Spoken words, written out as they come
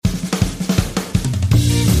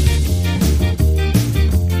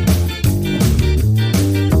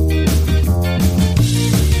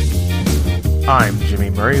I'm Jimmy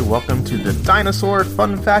Murray. Welcome to the Dinosaur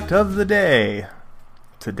Fun Fact of the Day.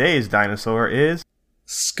 Today's dinosaur is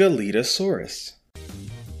Scelidosaurus.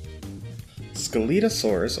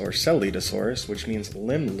 Scelidosaurus, or Scelidosaurus, which means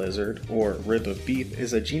limb lizard or rib of beef,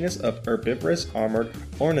 is a genus of herbivorous armored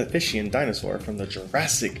ornithischian dinosaur from the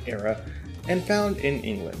Jurassic era and found in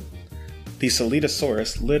England. The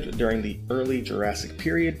Scelidosaurus lived during the early Jurassic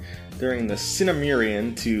period, during the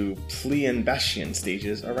Sinemurian to Pliocene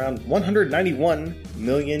stages around 191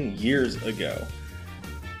 million years ago.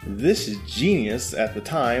 This genus at the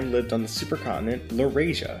time lived on the supercontinent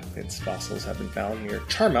Laurasia. Its fossils have been found near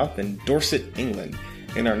Charmouth in Dorset, England,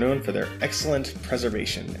 and are known for their excellent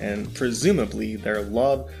preservation and presumably their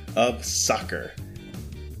love of soccer,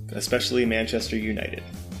 especially Manchester United.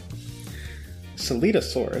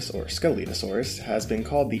 Scelidosaurus, or Scelidosaurus, has been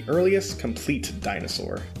called the earliest complete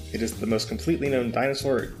dinosaur. It is the most completely known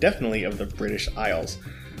dinosaur, definitely of the British Isles.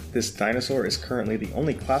 This dinosaur is currently the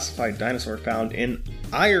only classified dinosaur found in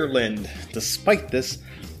Ireland. Despite this,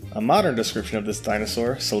 a modern description of this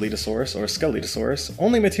dinosaur, Scelidosaurus or Scelidosaurus,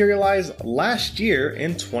 only materialized last year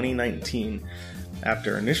in 2019.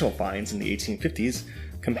 After initial finds in the 1850s,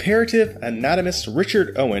 comparative anatomist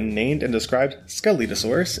Richard Owen named and described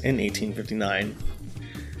Scelidosaurus in 1859.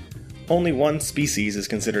 Only one species is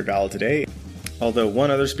considered valid today, although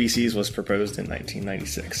one other species was proposed in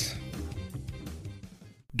 1996.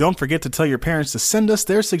 Don't forget to tell your parents to send us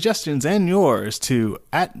their suggestions and yours to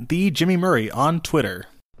 @TheJimmyMurray on Twitter.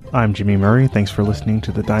 I'm Jimmy Murray. Thanks for listening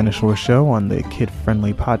to The Dinosaur Show on the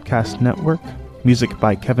Kid-Friendly Podcast Network. Music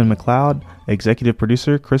by Kevin MacLeod. Executive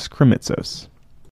producer Chris Krimitsos.